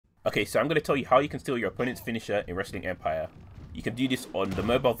Okay, so I'm going to tell you how you can steal your opponent's finisher in Wrestling Empire. You can do this on the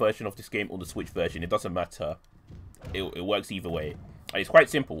mobile version of this game or the Switch version. It doesn't matter. It works either way. And it's quite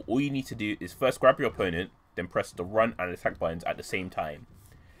simple. All you need to do is first grab your opponent, then press the run and attack buttons at the same time.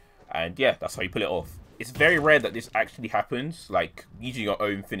 And yeah, that's how you pull it off. It's very rare that this actually happens, like using your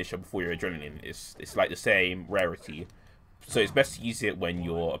own finisher before your adrenaline. It's like the same rarity. So it's best to use it when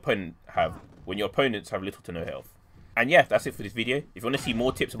your opponents have little to no health. And yeah, that's it for this video. If you want to see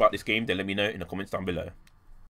more tips about this game, then let me know in the comments down below.